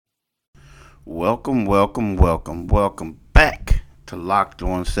Welcome back to Locked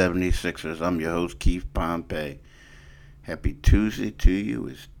On 76ers. I'm your host, Keith Pompey. Happy Tuesday to you.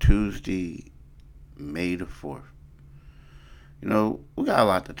 It's Tuesday, May the 4th. We got a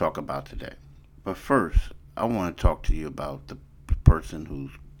lot to talk about today. But first, I want to talk to you about the person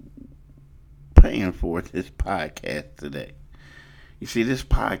who's paying for this podcast today. You see, this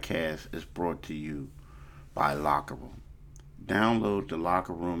podcast is brought to you by Locker Room. Download the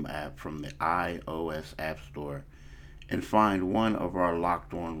Locker Room app from the iOS App Store and find one of our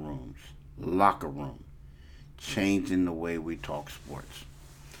locked on rooms. Locker Room, changing the way we talk sports.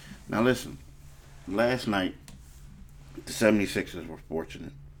 Now, listen, last night, the 76ers were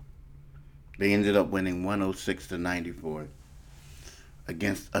fortunate. They ended up winning 106 to 94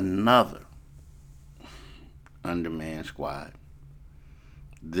 against another undermanned squad.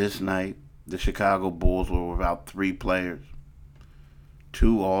 This night, the Chicago Bulls were without three players,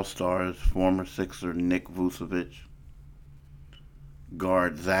 two All Stars, former Sixer Nick Vucevic,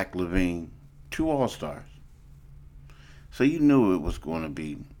 guard Zach LaVine, two All Stars. So you knew wasn't going to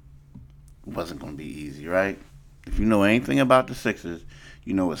be easy, right? If you know anything about the Sixers,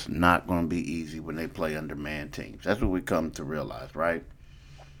 you know it's not going to be easy when they play undermanned teams. That's what we come to realize, right?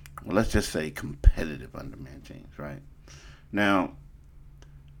 Well, let's just say competitive undermanned teams, right? Now,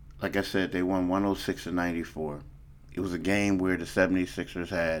 like I said, they won 106 to 94. It was a game where the 76ers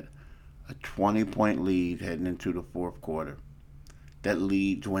had a 20-point lead heading into the fourth quarter. That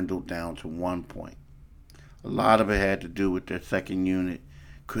lead dwindled down to 1 point. A lot of it had to do with their second unit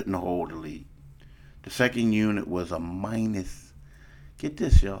couldn't hold the lead. The second unit was a minus, get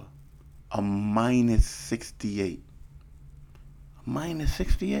this, y'all, a minus 68. A minus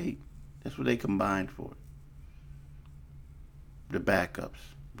 68. That's what they combined for. The backups,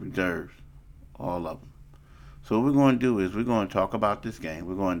 reserves, all of them. So what we're going to do is we're going to talk about this game.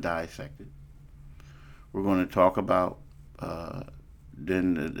 We're going to dissect it. We're going to talk about,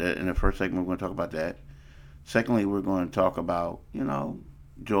 then in the first segment, we're going to talk about that. Secondly, we're going to talk about,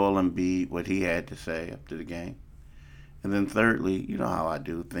 Joel Embiid, what he had to say after the game. And then thirdly, you know how I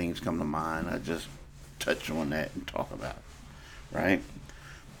do. Things come to mind. I just touch on that and talk about it, right?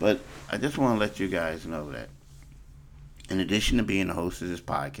 But I just want to let you guys know that in addition to being the host of this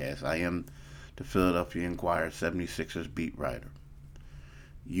podcast, I am the Philadelphia Inquirer 76ers beat writer.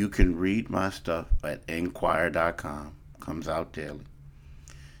 You can read my stuff at Inquirer.com. Comes out daily.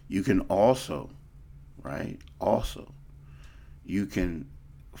 You can also, you can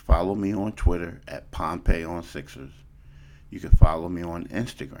follow me on Twitter at Pompey on Sixers. You can follow me on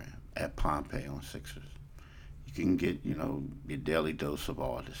Instagram at Pompey on Sixers. You can get, your daily dose of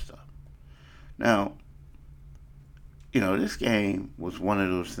all this stuff. Now, this game was one of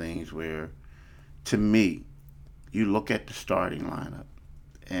those things where, to me, you look at the starting lineup,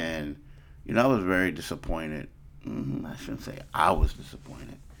 and, I was very disappointed. I shouldn't say I was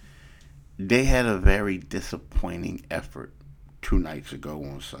disappointed. They had a very disappointing effort 2 nights ago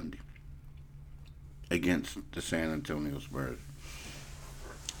on Sunday against the San Antonio Spurs.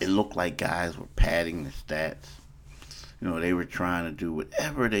 It looked like guys were padding the stats. They were trying to do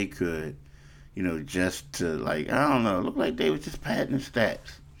whatever they could, just to, I don't know, it looked like they were just padding the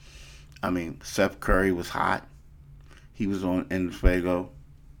stats. I mean, Seth Curry was hot. He was in Fuego.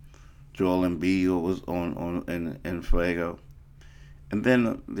 Joel Embiid was in Fuego. And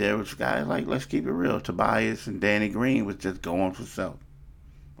then there was guys like, let's keep it real, Tobias and Danny Green was just going for self,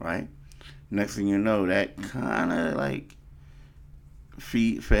 right? Next thing you know, that kind of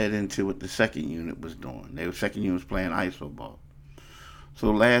fed into what the second unit was doing. The second unit was playing iso ball. So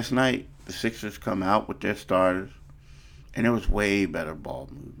last night, the Sixers come out with their starters, and there was way better ball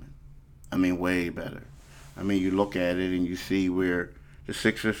movement. I mean, way better. I mean, you look at it and you see where the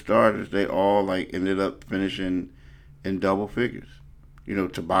Sixers starters, they all ended up finishing in double figures.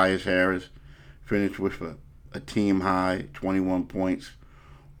 Tobias Harris finished with a team high 21 points,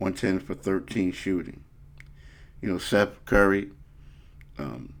 110 for 13 shooting. Steph Curry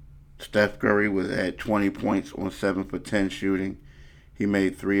was at 20 points on 7 for 10 shooting. He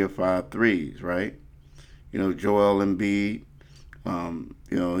made 3 of 5 threes, right? Joel Embiid,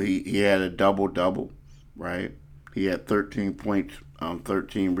 he had a double-double, right? He had 13 points,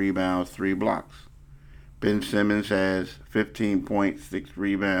 13 rebounds, 3 blocks. Ben Simmons has 15 points, 6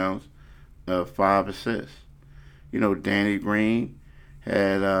 rebounds, 5 assists. Danny Green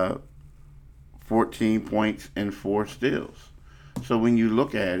had 14 points and 4 steals. So when you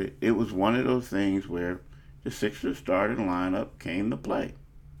look at it, it was one of those things where the Sixers starting lineup came to play,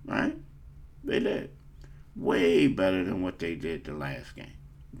 right? They did. Way better than what they did the last game.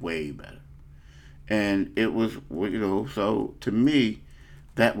 Way better. And it was, so to me,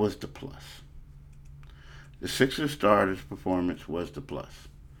 that was the plus. The Sixers starters' performance was the plus.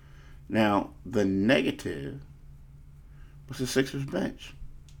 Now, the negative was the Sixers bench.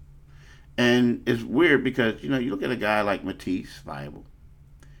 And it's weird because, you look at a guy like Matisse Thybulle,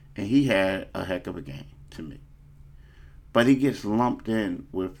 and he had a heck of a game to me. But he gets lumped in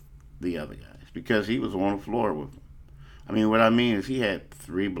with the other guys because he was on the floor with them. I mean, what I mean is he had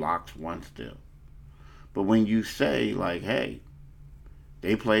 3 blocks, 1 steal. But when you say, like, hey,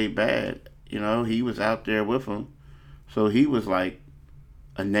 they played bad, he was out there with them. So he was like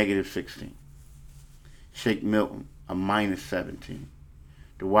a negative 16. Shake Milton, a minus 17.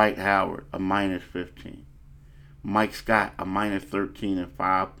 Dwight Howard, a minus 15. Mike Scott, a minus 13 in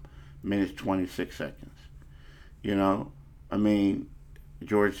 5 minutes, 26 seconds. I mean,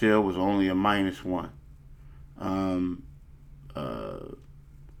 George Hill was only a minus 1.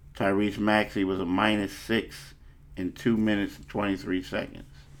 Tyrese Maxey was a minus 6 in 2 minutes and 23 seconds.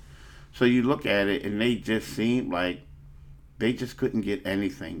 So you look at it, and they just seemed like they just couldn't get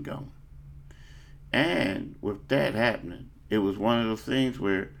anything going. And with that happening, it was one of those things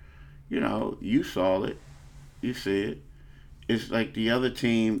where, you saw it, you see it. It's like the other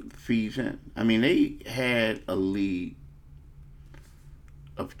team feeds in. I mean, they had a lead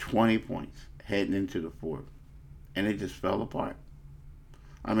of 20 points heading into the fourth, and it just fell apart.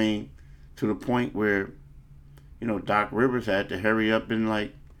 I mean, to the point where, Doc Rivers had to hurry up and,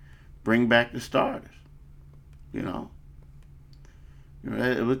 like, bring back the starters. It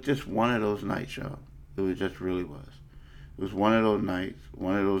was just one of those nights, y'all. It just really was. It was one of those nights,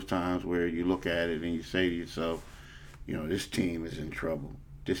 one of those times where you look at it and you say to yourself, this team is in trouble.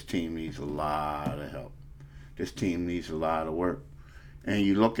 This team needs a lot of help. This team needs a lot of work. And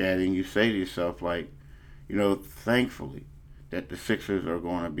you look at it and you say to yourself, like, thankfully that the Sixers are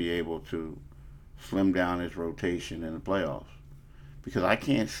going to be able to slim down his rotation in the playoffs. Because I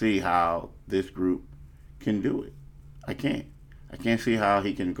can't see how this group can do it. I can't. I can't see how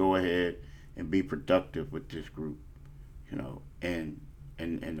he can go ahead and be productive with this group, in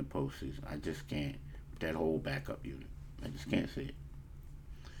the postseason. I just can't. With that whole backup unit. I just can't see it.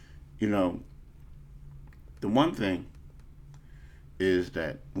 The one thing is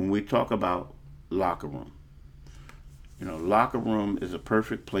that when we talk about locker room, locker room is a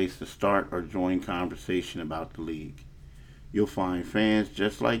perfect place to start or join conversation about the league. You'll find fans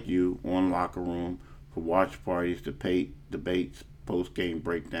just like you on Locker Room for watch parties, debates, post-game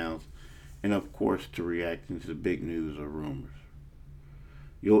breakdowns, and of course to reacting to the big news or rumors.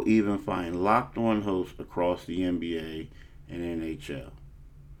 You'll even find locked on hosts across the NBA and NHL.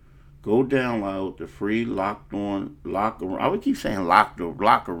 Go download the free Locked On Locker Room. I would keep saying Locker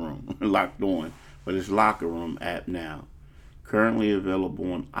Room, Locked On, but it's Locker Room app now. Currently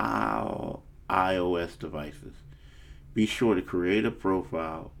available on all iOS devices. Be sure to create a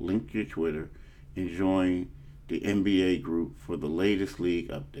profile, link your Twitter, and join the NBA group for the latest league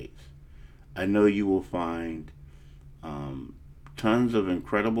updates. I know you will find tons of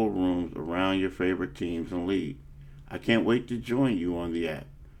incredible rooms around your favorite teams and league. I can't wait to join you on the app.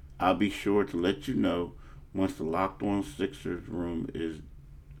 I'll be sure to let you know once the Locked On Sixers room is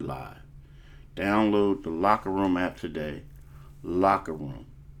live. Download the Locker Room app today. Locker Room.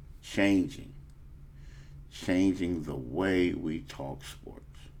 Changing the way we talk sports.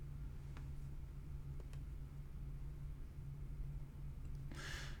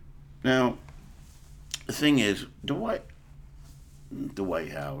 Now, the thing is, Dwight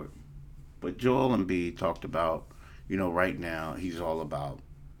Howard, but Joel Embiid talked about, right now he's all about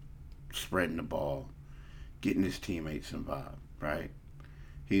spreading the ball, getting his teammates involved, right?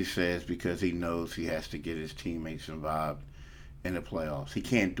 He says because he knows he has to get his teammates involved in the playoffs. He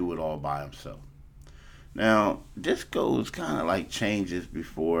can't do it all by himself. Now, this goes kind of like changes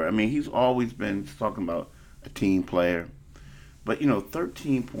before. I mean, he's always been talking about a team player. But,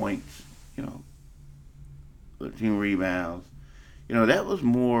 13 points, 13 rebounds, that was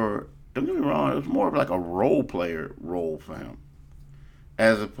more, don't get me wrong, it was more of like a role player role for him.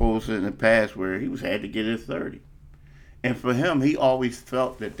 As opposed to in the past where he was had to get his 30. And for him, he always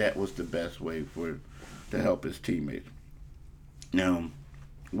felt that that was the best way to help his teammates. Now,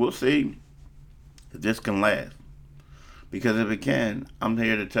 we'll see if this can last. Because if it can, I'm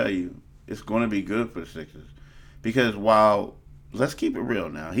here to tell you, it's going to be good for the Sixers. Because while, let's keep it real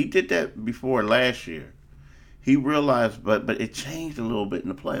now, he did that before last year. He realized, but it changed a little bit in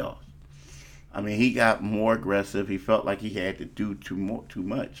the playoffs. I mean, he got more aggressive. He felt like he had to do too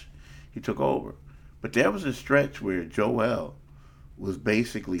much. He took over. But there was a stretch where Joel was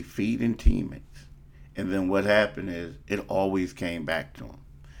basically feeding teammates. And then what happened is it always came back to him.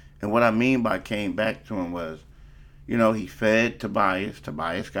 And what I mean by came back to him was, he fed Tobias.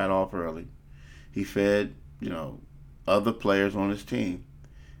 Tobias got off early. He fed you know, other players on his team.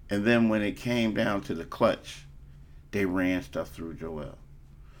 And then when it came down to the clutch, they ran stuff through Joel.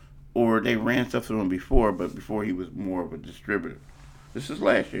 Or they ran stuff through him before, but before he was more of a distributor. This is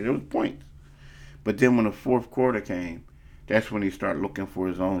last year. There was points. But then when the fourth quarter came, that's when he started looking for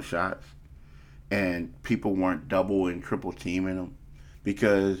his own shots. And people weren't double and triple teaming him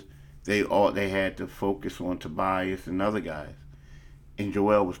because they had to focus on Tobias and other guys. And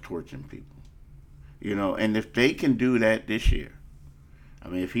Joel was torching people. You know, and if they can do that this year, I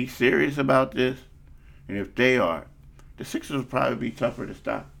mean, if he's serious about this, and if they are, the Sixers will probably be tougher to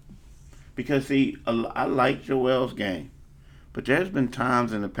stop. Because, see, I like Joel's game, but there's been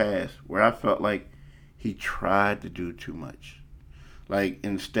times in the past where I felt like he tried to do too much. Like,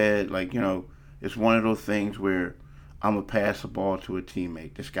 instead, like, you know, it's one of those things where I'm going to pass the ball to a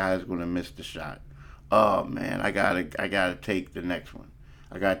teammate. This guy's going to miss the shot. Oh, man, I gotta take the next one.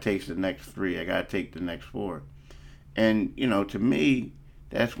 I got to take the next three. I got to take the next four. And, you know, to me,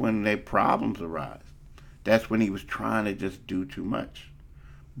 that's when their problems arise. That's when he was trying to just do too much.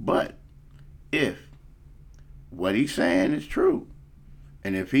 But if what he's saying is true,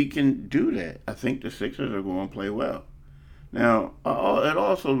 and if he can do that, I think the Sixers are going to play well. Now, it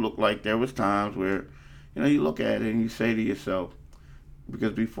also looked like there was times where, you know, you look at it and you say to yourself,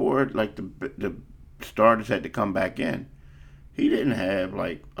 because before, like the starters had to come back in, he didn't have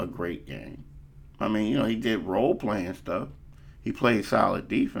like a great game. I mean, you know, he did role playing stuff. He played solid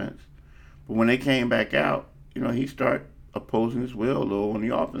defense. But when they came back out, you know, he started opposing his will a little on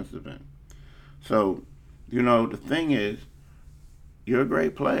the offensive end. So, you know, the thing is, you're a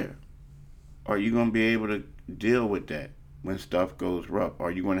great player. Are you going to be able to deal with that when stuff goes rough?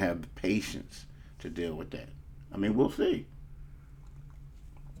 Are you going to have the patience to deal with that? I mean, we'll see.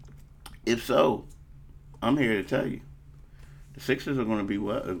 If so, I'm here to tell you, the Sixers are going to be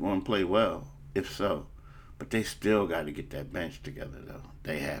well, are going to play well. If so, but they still got to get that bench together, though.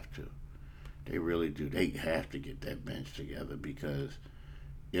 They have to. They really do. They have to get that bench together because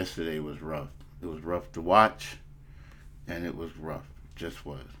yesterday was rough. It was rough to watch, and it was rough. It just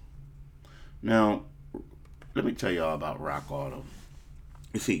was. Now, let me tell y'all about Rock Auto.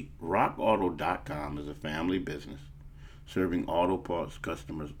 You see, RockAuto.com is a family business serving auto parts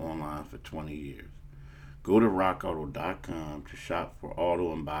customers online for 20 years. Go to RockAuto.com to shop for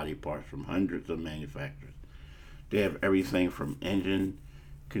auto and body parts from hundreds of manufacturers. They have everything from engine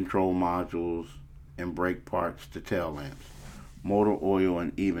control modules and brake parts to tail lamps, motor oil,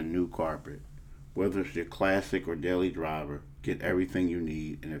 and even new carpet. Whether it's your classic or daily driver, get everything you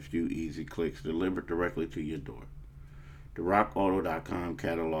need in a few easy clicks delivered directly to your door. The RockAuto.com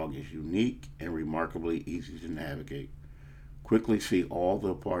catalog is unique and remarkably easy to navigate. Quickly see all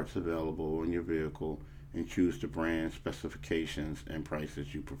the parts available on your vehicle and choose the brand, specifications, and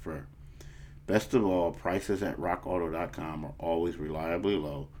prices you prefer. Best of all, prices at RockAuto.com are always reliably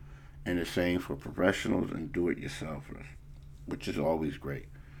low and the same for professionals and do-it-yourselfers, which is always great.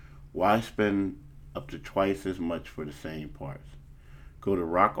 Why spend up to twice as much for the same parts? Go to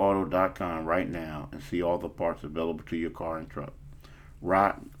RockAuto.com right now and see all the parts available to your car and truck.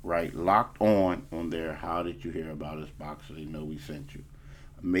 Right, locked on their How Did You Hear About Us box so they know we sent you.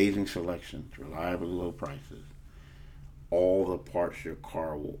 Amazing selections, reliably low prices, all the parts your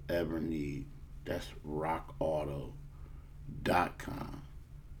car will ever need. That's RockAuto.com.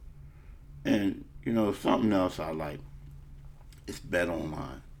 And, you know, something else I like is Bet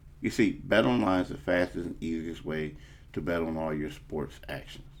Online. You see, Bet Online is the fastest and easiest way to bet on all your sports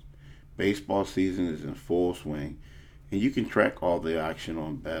actions. Baseball season is in full swing, and you can track all the action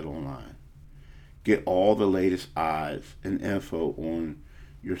on Bet Online. Get all the latest odds and info on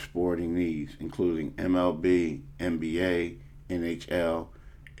your sporting needs, including MLB, NBA, NHL,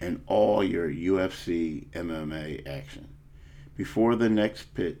 and all your UFC MMA action. Before the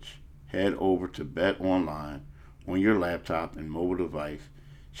next pitch, head over to Bet Online on your laptop and mobile device.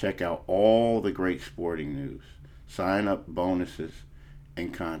 Check out all the great sporting news, sign up bonuses,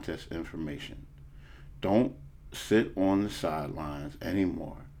 and contest information. Don't sit on the sidelines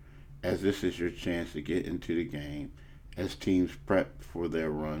anymore, as this is your chance to get into the game as teams prep for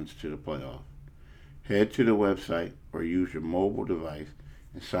their runs to the playoffs. Head to the website or use your mobile device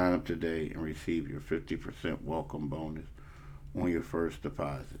and sign up today and receive your 50% welcome bonus on your first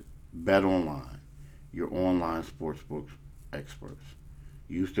deposit. Bet Online, your online sportsbook experts.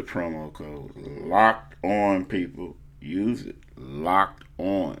 Use the promo code LOCKED ON, people. Use it. Locked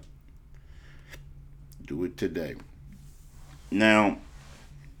On. Do it today. Now,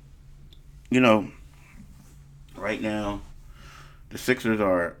 you know, right now, the Sixers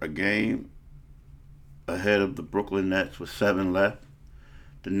are a game ahead of the Brooklyn Nets with 7 left.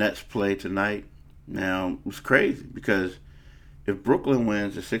 The Nets play tonight Now, it's crazy because if Brooklyn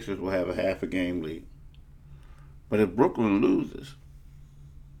wins, the Sixers will have a half a game lead. But if Brooklyn loses,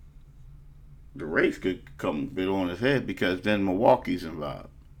 the race could come a bit on its head because then Milwaukee's involved,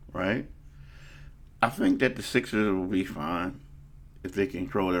 right? I think that the Sixers will be fine if they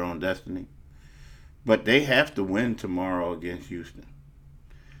control their own destiny. But they have to win tomorrow against Houston.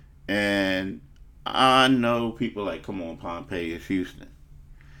 And I know people like, come on, Pompey, it's Houston.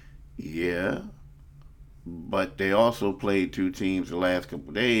 Yeah, but they also played two teams the last couple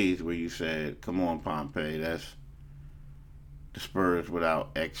of days where you said, come on, Pompey, that's the Spurs without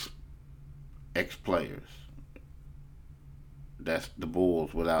ex players. That's the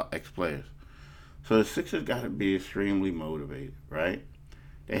Bulls without ex players. So the Sixers got to be extremely motivated, right?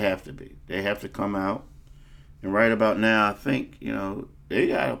 They have to be. They have to come out. And right about now, I think they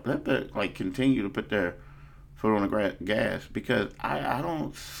got to like continue to put their foot on the gas because I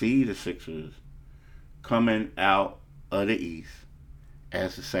don't see the Sixers coming out of the East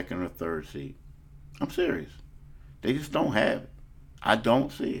as the second or third seed. I'm serious. They just don't have it. I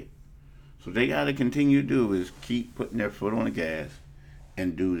don't see it. So they got to continue to do is keep putting their foot on the gas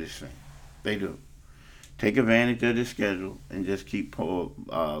and do this thing. They do. Take advantage of the schedule and just keep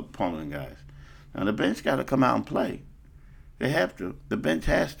pulling guys. Now the bench got to come out and play. They have to. The bench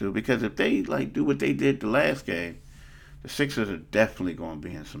has to because if they like do what they did the last game, the Sixers are definitely going to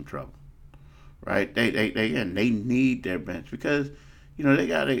be in some trouble. Right? They need their bench because they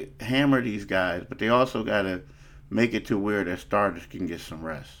got to hammer these guys, but they also got to make it to where their starters can get some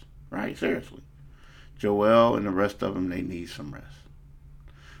rest. Right? Seriously, Joel and the rest of them they need some rest.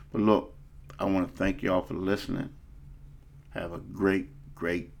 But look, I want to thank y'all for listening. Have a great,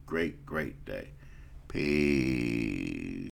 great, great, great day. Peace.